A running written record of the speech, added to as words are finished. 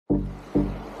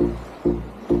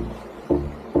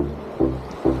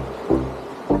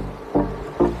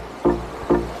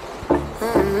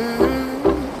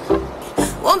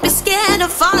Won't be scared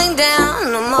of falling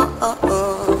down no more.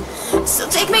 So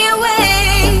take me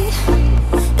away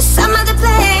to some other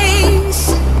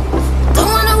place. Don't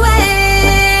wanna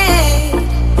wait.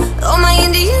 Oh, my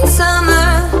Indian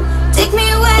summer, take me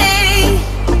away.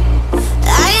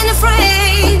 I ain't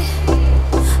afraid,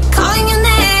 calling your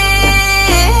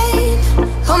name.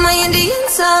 Oh, my Indian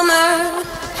summer.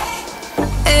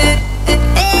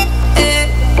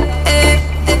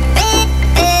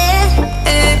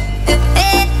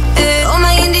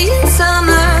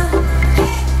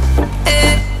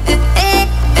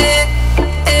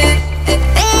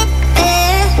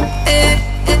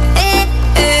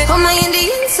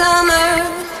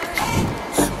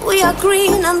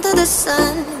 Green under the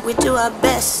sun, we do our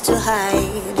best to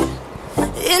hide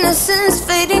innocence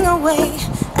fading away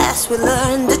as we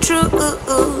learn the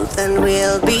truth, and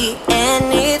we'll be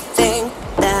anything.